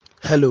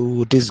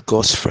Hello, this is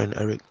God's friend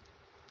Eric.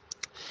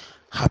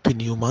 Happy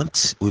new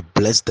month. We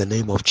bless the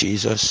name of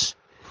Jesus.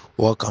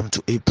 Welcome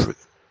to April,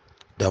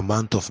 the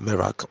month of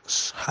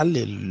miracles.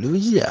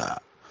 Hallelujah.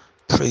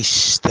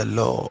 Praise the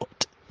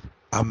Lord.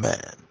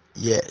 Amen.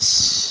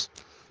 Yes,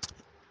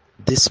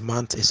 this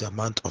month is a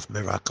month of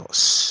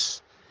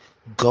miracles.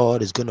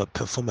 God is going to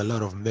perform a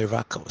lot of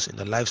miracles in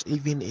the lives,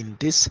 even in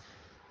these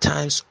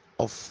times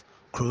of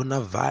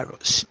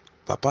coronavirus.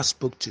 Papa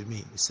spoke to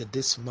me. He said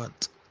this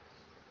month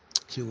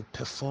he will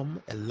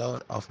perform a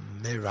lot of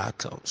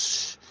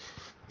miracles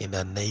in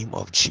the name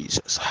of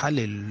Jesus.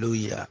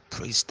 Hallelujah.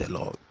 Praise the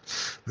Lord.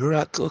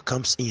 Miracle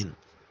comes in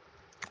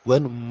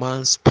when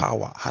man's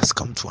power has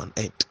come to an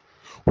end,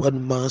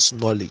 when man's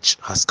knowledge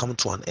has come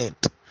to an end.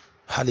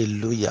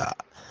 Hallelujah.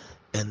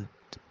 And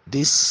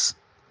this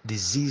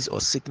disease or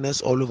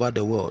sickness all over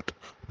the world,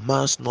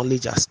 man's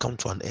knowledge has come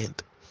to an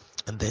end.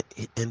 And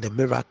the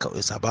miracle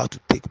is about to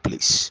take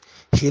place.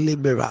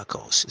 Healing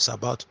miracles is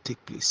about to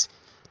take place.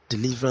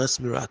 Deliverance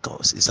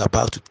miracles is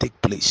about to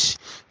take place.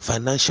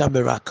 Financial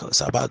miracles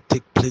are about to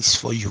take place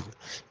for you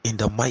in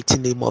the mighty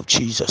name of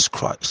Jesus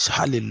Christ.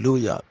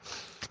 Hallelujah.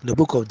 In the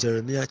book of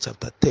Jeremiah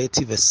chapter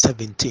 30 verse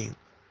 17,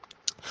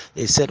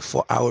 it said,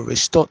 for I will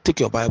restore, take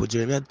your Bible,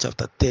 Jeremiah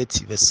chapter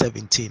 30 verse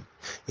 17.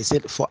 It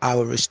said, for I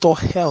will restore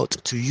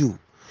health to you,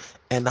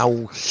 and I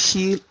will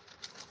heal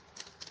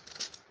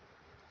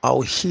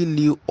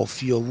you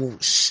of your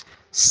wounds,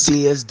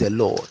 says the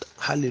Lord.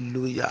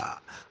 Hallelujah.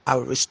 I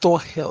will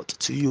restore health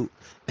to you,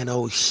 and I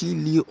will heal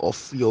you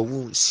of your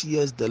wounds,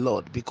 says the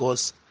Lord,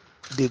 because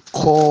they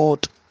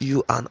called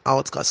you an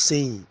outcast,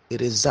 saying,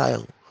 it is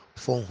Zion,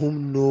 for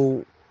whom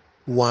no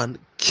one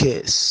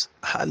cares.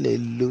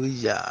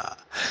 Hallelujah.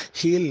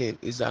 Healing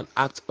is an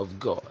act of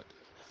God.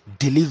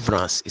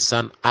 Deliverance is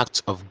an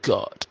act of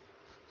God.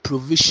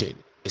 Provision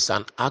is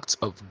an act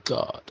of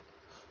God.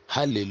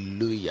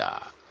 Hallelujah.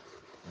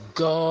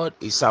 God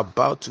is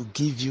about to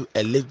give you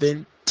a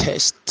living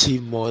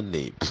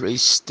testimony.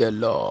 Praise the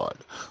Lord.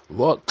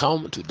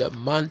 Welcome to the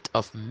month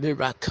of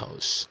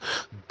miracles.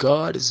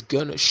 God is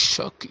gonna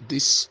shock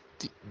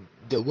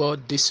the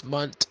world this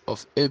month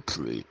of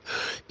April.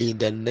 In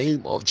the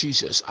name of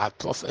Jesus, I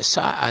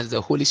prophesy as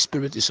the Holy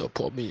Spirit is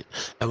upon me,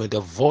 and with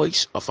the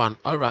voice of an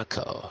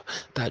oracle,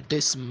 that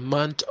this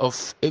month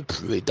of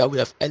April that we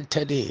have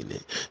entered in,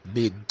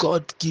 may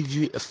God give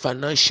you a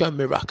financial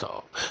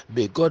miracle.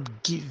 May God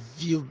give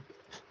you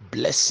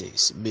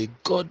blessings. May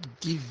God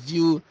give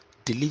you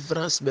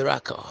deliverance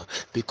miracle,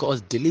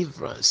 because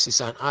deliverance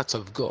is an act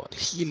of God,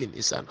 healing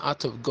is an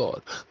act of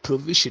God,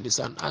 provision is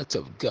an act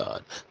of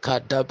God.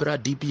 Kadabra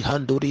dibi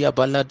handoria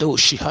balado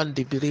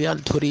shihandi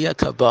biriantoria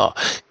kaba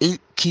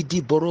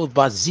kidi boro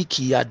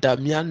baziki ya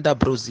damianda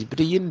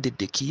brozibriin de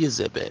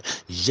kiyezebe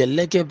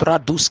jelege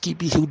braduski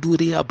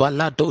bihuduria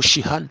balado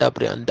shihanda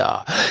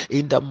brianda.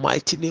 In the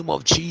mighty name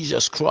of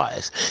Jesus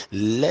Christ,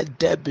 let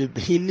there be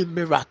healing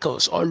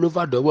miracles all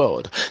over the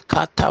world.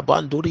 Kata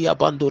bandoria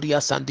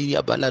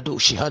sandiria balado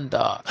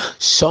shihanda.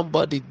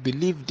 Somebody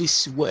believe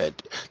this word,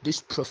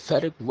 this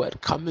prophetic word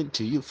coming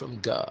to you from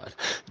God.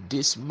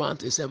 This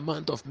month is a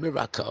month of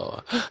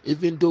miracle.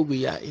 Even though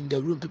we are in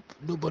the room,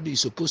 nobody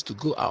is supposed to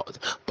go out.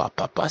 But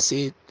Papa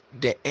said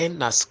the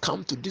end has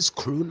come to this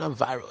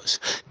coronavirus.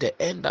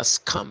 The end has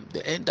come.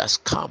 The end has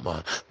come.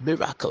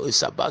 Miracle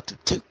is about to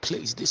take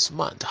place this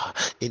month.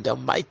 In the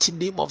mighty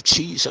name of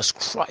Jesus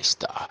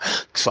Christ.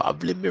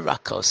 Traveling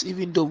miracles.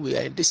 Even though we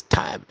are in this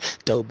time,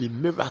 there will be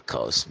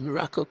miracles.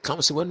 Miracle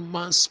comes when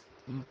man's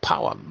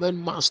power,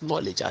 when man's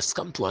knowledge has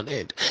come to an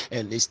end,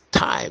 and it's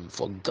time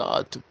for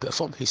God to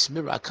perform his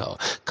miracle.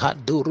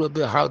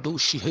 Kadorobe hado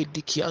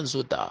shihedi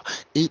kianzoda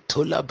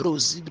itola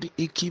brozibri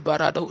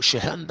ikibarado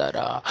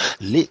shehandara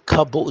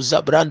lekabo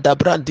zabranda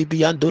brandi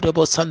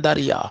biandorebo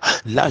sandaria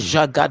la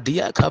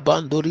jagadia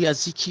kabandoria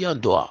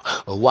zikiandoa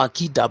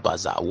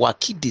wakidabaza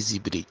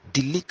wakidizibri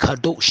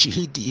dilikado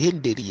shihidi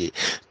henderie.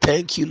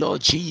 Thank you,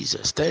 Lord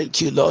Jesus.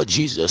 Thank you, Lord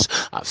Jesus.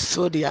 I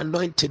feel the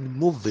anointing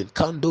moving.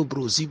 Kando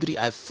brozibri.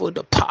 I feel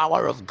the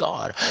power of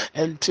God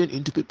entering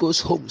into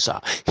people's homes,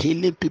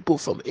 healing people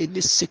from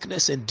any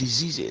sickness and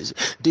diseases.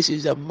 This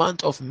is a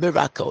month of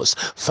miracles.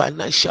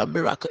 Financial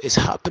miracle is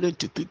happening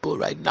to people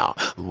right now.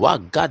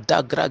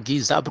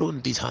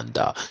 Wagadagragizabrundi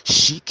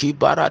shiki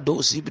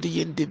barado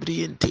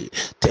zibriente.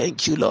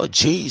 Thank you, Lord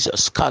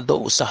Jesus.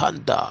 Kado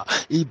sahanda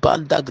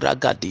ibanda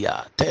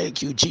gragadia.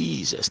 Thank you,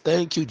 Jesus.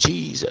 Thank you,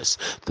 Jesus.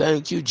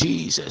 Thank you,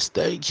 Jesus.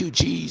 Thank you,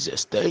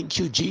 Jesus. Thank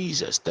you,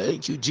 Jesus.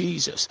 Thank you,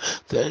 Jesus.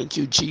 Thank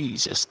you,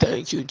 Jesus.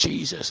 Thank you,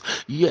 Jesus.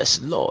 Yes,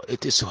 Lord,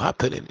 it is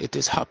happening. It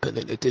is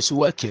happening. It is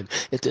working.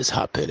 It is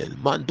happening.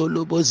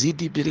 Mandolobo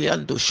zidi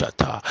biriando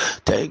shata.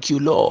 Thank you,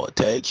 Lord.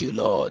 Thank you,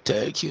 Lord.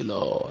 Thank you,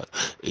 Lord.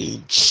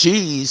 In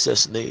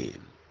Jesus'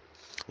 name.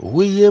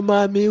 Uye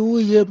mami,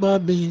 uye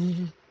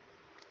mami.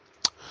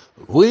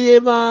 Uye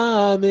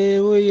mami,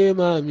 uye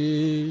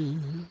mami.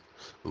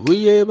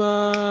 Uye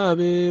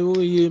mami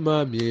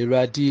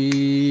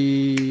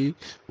radi.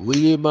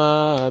 Uye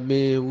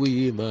mami, oh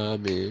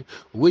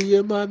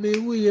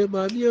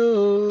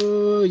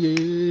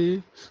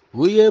yeah.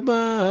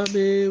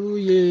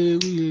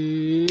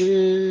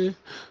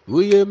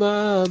 Uye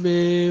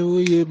mami.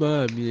 Uye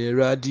mami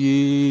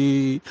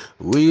radi.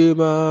 Uye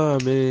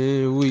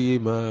mami. Uye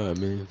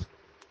mayen.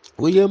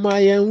 Uye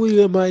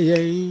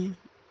mayen.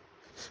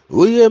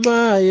 Uye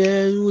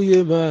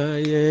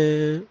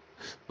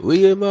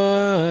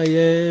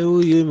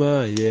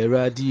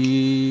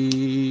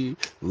radi.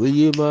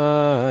 Uye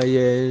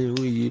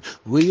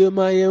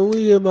mayo,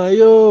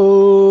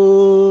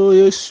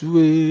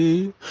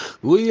 Yesue.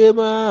 Uye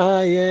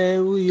maye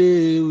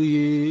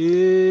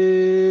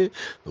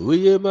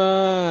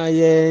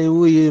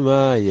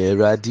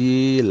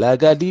radi.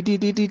 Laga di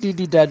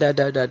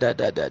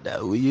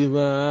da. Uye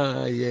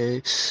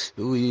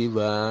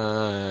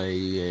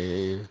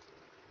maye.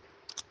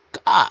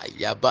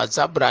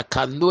 Yabazabra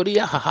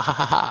Kandoria.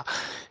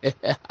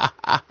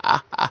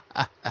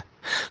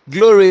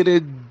 Glory to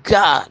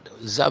God.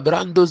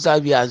 Zabrando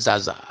Zavia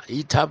Zaza.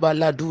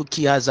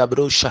 Itabaladukia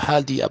Zabro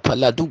Shahadi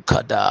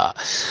Apaladukada.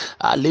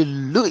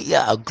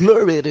 Hallelujah.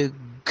 Glory to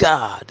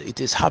God. It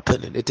is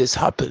happening. It is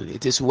happening.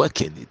 It is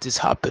working. It is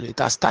happening. It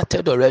has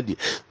started already.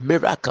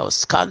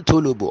 Miracles.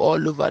 Kantolubu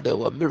all over the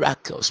world.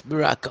 Miracles.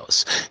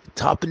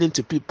 It's happening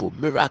to people.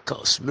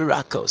 Miracles.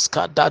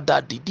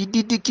 Kadada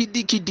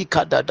diki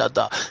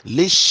kadada.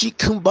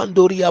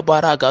 Leshikumbandoria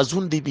baraga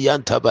zundi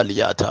bianta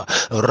baliata.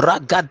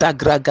 Ragada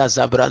graga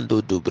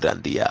zabrando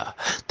dubrandia.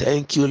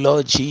 Thank you,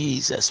 Lord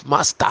Jesus.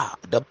 Master,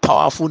 the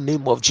powerful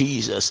name of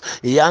Jesus.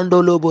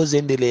 Yandolobo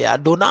zendele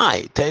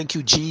Adonai. Thank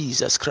you,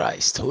 Jesus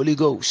Christ. Holy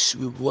Ghost,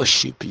 we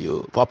worship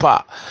you.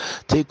 Papa,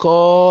 take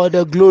all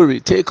the glory.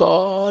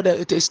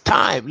 It is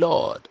time,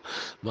 Lord.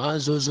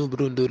 Mazozo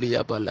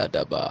brundulia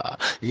baladaba.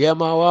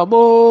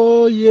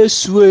 Yamawamo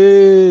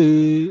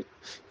Yeswe.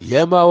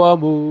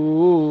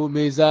 Yamawamu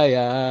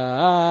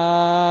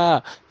Messiah,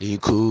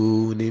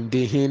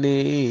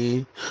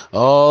 Ikunimdihini,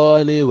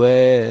 Oliweradi.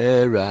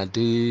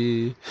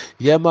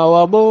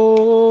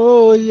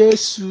 Yamawamu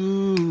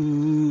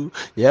Yesu,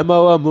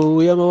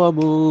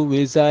 Yamawamu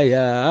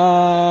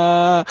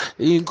Messiah,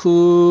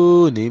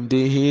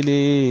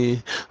 Ikunimdihini,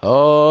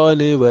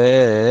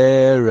 Oliweradi.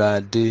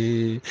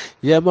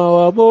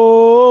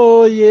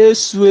 Yamawamu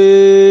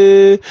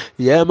Yesu,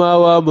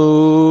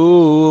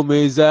 Yamawamu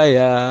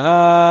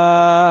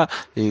Messiah,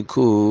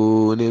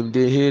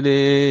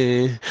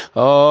 Inkunimdihini,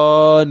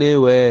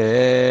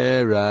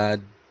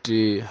 Oniweradi.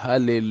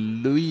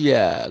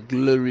 Hallelujah.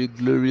 Glory.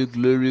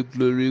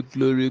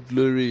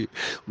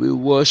 We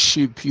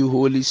worship you,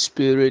 Holy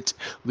Spirit.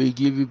 We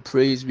give you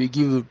praise.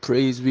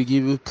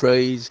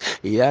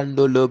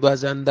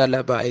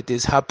 Yandolobazandalaba. It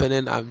is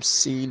happening. I'm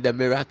seeing the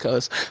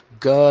miracles.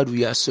 God,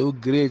 we are so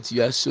great.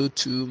 You are so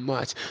too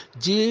much.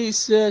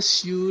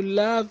 Jesus, you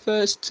love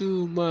us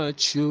too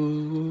much.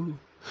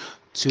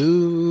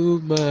 Too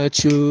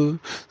much,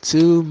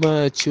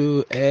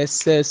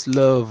 excess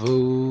love,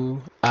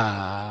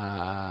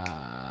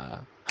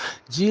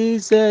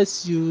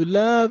 Jesus, you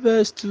love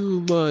us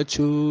too much,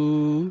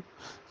 too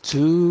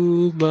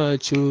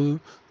much,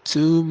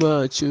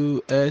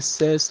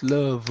 excess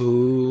love,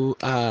 glory,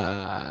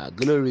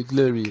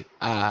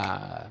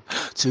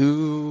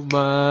 too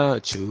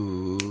much,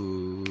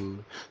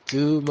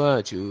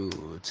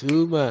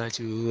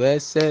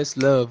 excess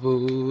love,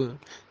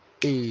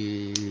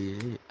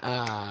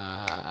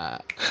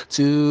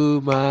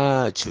 too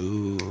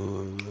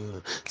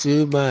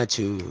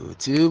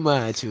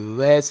much,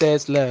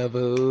 excess love,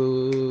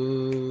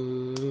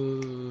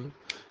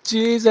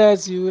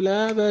 Jesus, you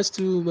love us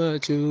too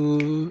much,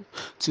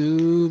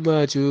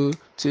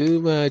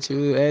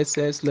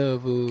 excess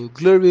love,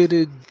 glory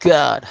to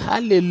God,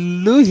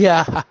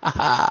 hallelujah.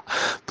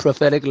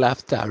 Prophetic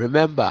laughter.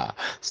 Remember,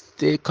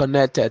 stay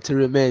connected to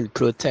remain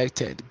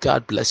protected.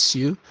 God bless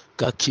you.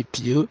 God keep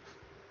you.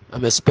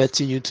 I'm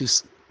expecting you to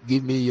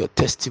give me your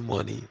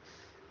testimony.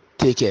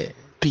 Take care.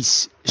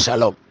 Peace.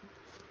 Shalom.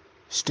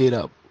 Straight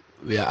up.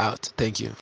 We are out. Thank you.